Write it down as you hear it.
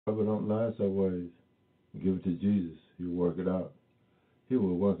Trouble don't last always. Give it to Jesus. He'll work it out. He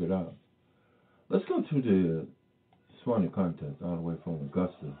will work it out. Let's go to the Swanee contest all the way from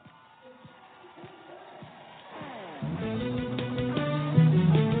Augusta.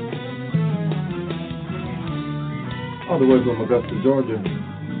 All the way from Augusta, Georgia.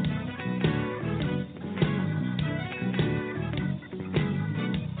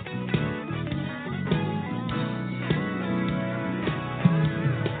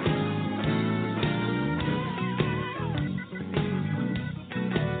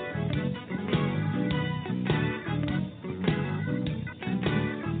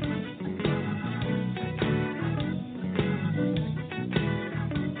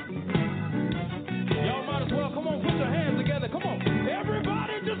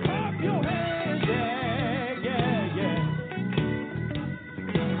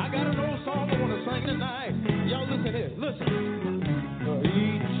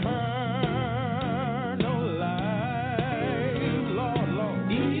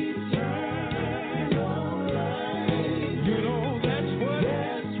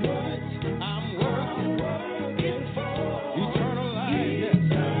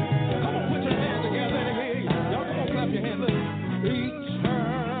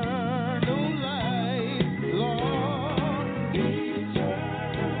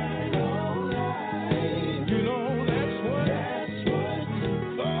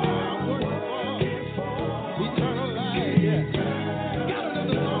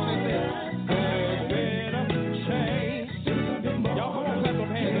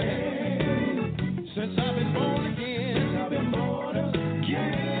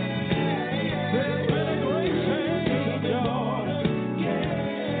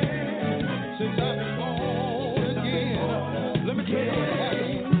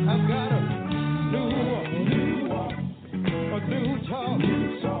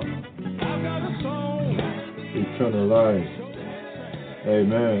 Eternal life.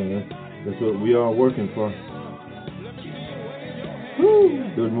 Amen. That's what we are working for.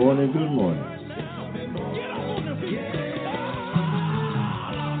 Woo. Good morning, good morning.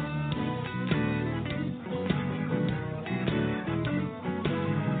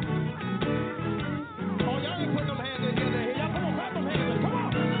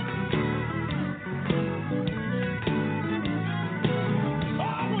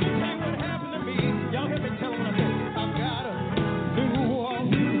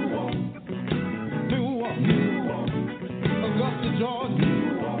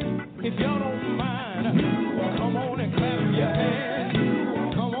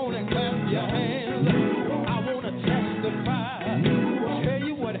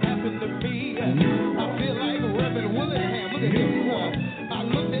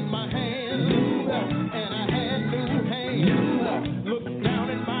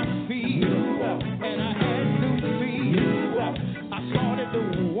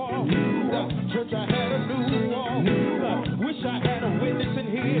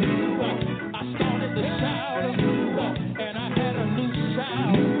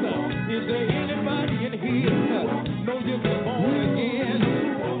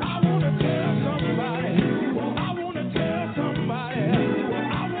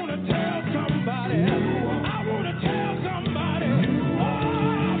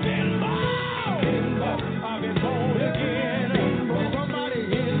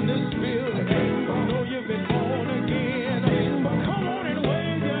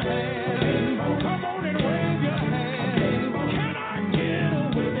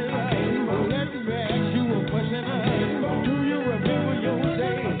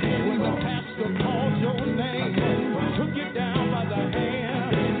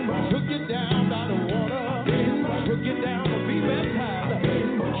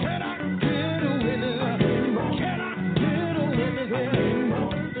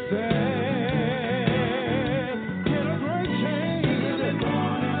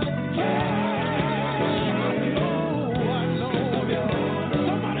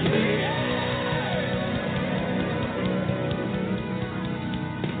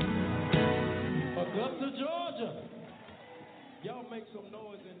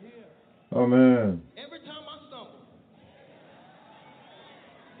 Oh, man. Every time I stumble,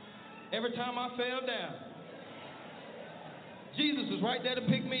 every time I fell down, Jesus is right there to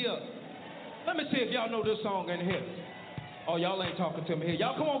pick me up. Let me see if y'all know this song in here. Oh, y'all ain't talking to me here.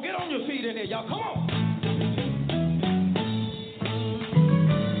 Y'all come on, get on your feet in here. Y'all come on.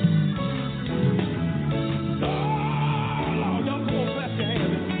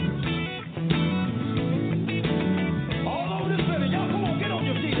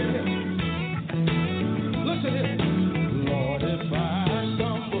 Lord, if I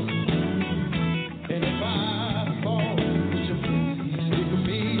stumble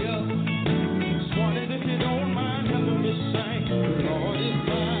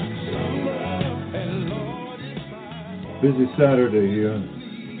Busy Saturday here.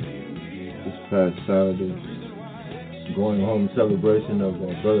 This past Saturday. Going home celebration of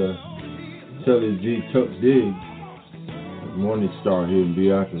our brother Shelly G. Chuck Diggs, Morning Star here in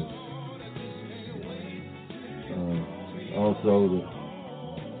Beatrice. Also the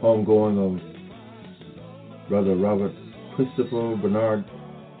homegoing of Brother Robert Christopher Bernard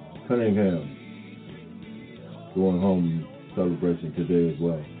Cunningham. Going home celebration today as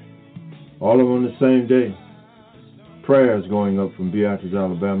well. All of them on the same day. Prayers going up from Beatrice,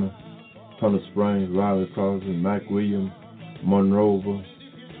 Alabama, Tunnel Springs, Riley Crosby, Mac Williams, Monroe,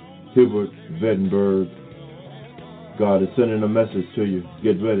 Hibbert, Vettenberg. God is sending a message to you.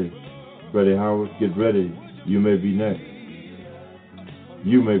 Get ready. Freddie Howard, get ready. You may be next.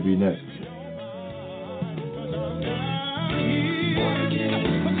 You may be next.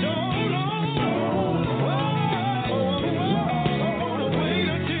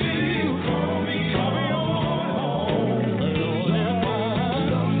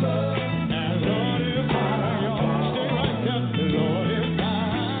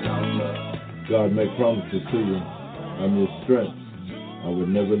 God make promises to you. I'm your strength. I will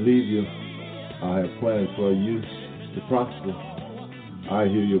never leave you. I have plans for you to prosper. I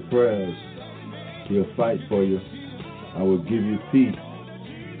hear your prayers. He'll fight for you. I will give you peace.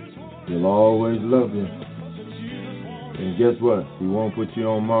 He'll always love you. And guess what? He won't put you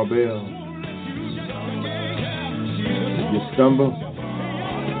on Marbell. If you stumble,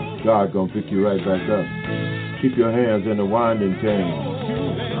 God gonna pick you right back up. Keep your hands in the winding chain.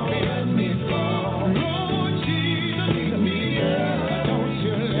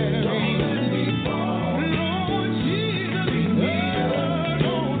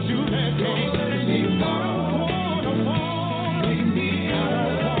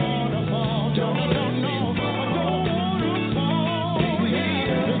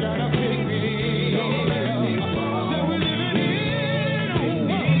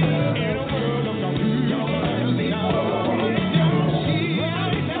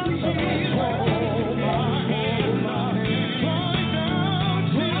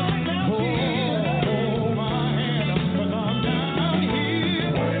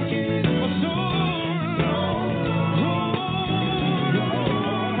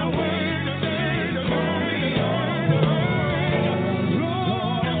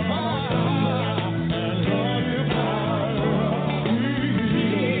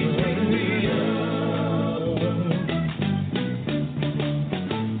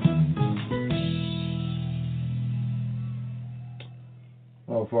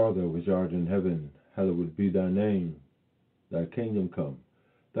 Our Father, which art in heaven, hallowed be thy name. Thy kingdom come,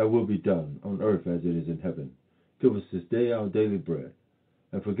 thy will be done, on earth as it is in heaven. Give us this day our daily bread,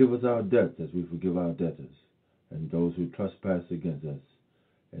 and forgive us our debts as we forgive our debtors, and those who trespass against us.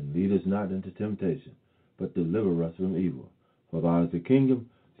 And lead us not into temptation, but deliver us from evil. For thine is the kingdom,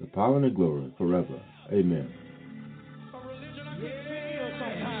 the power, and the glory, forever. Amen.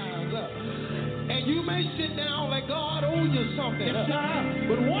 And you may sit down like God owes you something.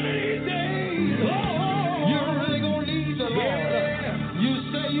 But one of these days, you're really going to need the Lord. You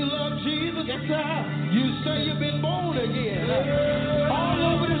say you love Jesus. You say you've been born again. All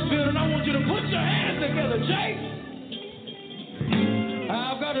over this building, I want you to put your hands together, Jake.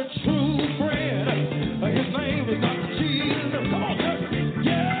 I've got a true friend. His name is Dr. Jesus. Come on, church.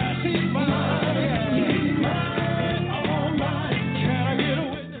 Yes, he's mine. He's mine. All mine. Can I get a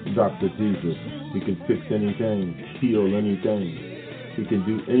witness? Dr. Jesus. He can fix anything, heal anything. He can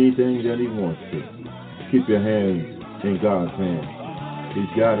do anything that he wants to. Keep your hands in God's hands.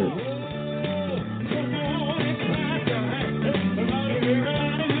 He's got it.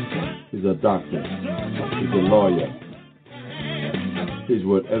 He's a doctor. He's a lawyer. He's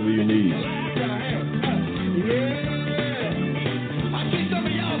whatever you need.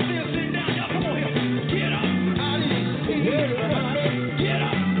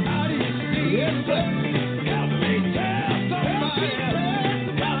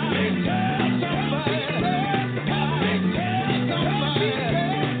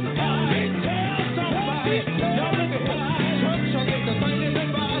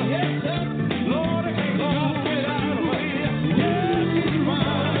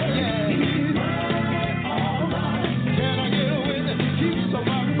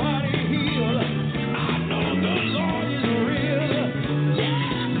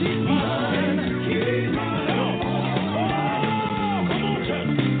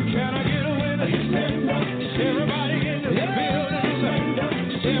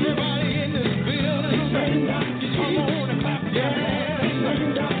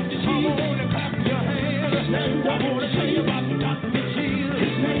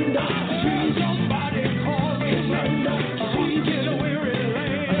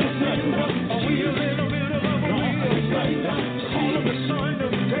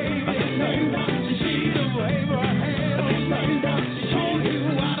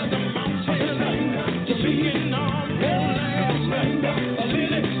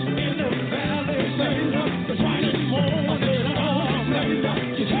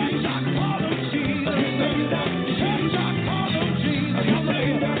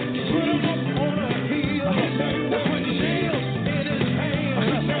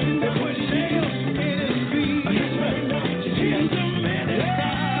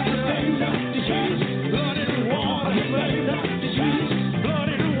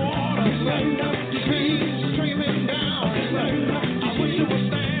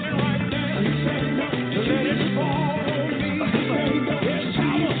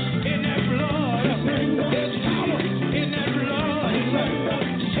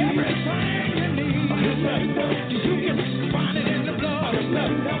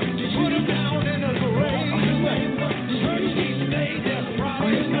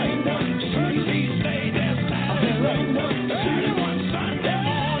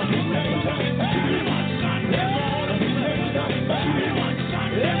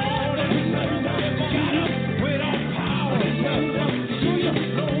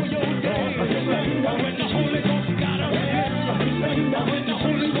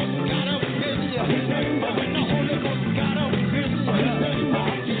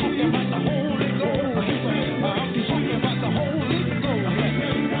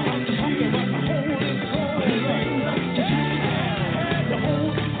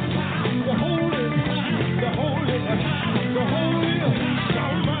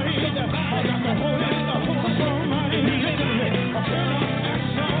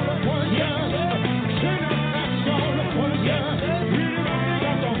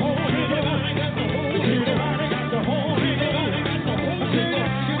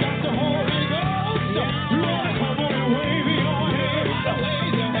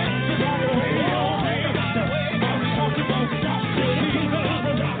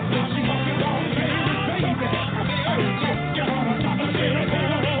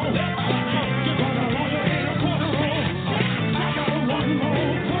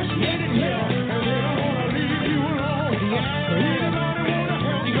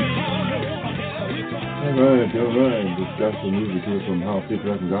 gospel music here from Howcee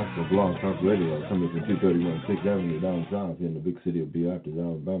Productions Gospel Blog Talk Radio, coming from 231 6th Avenue down south in the big city of Beatrice,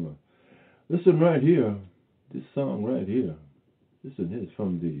 Alabama. Listen right here, this song right here. Listen, it's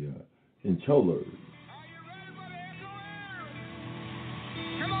from the Incholas.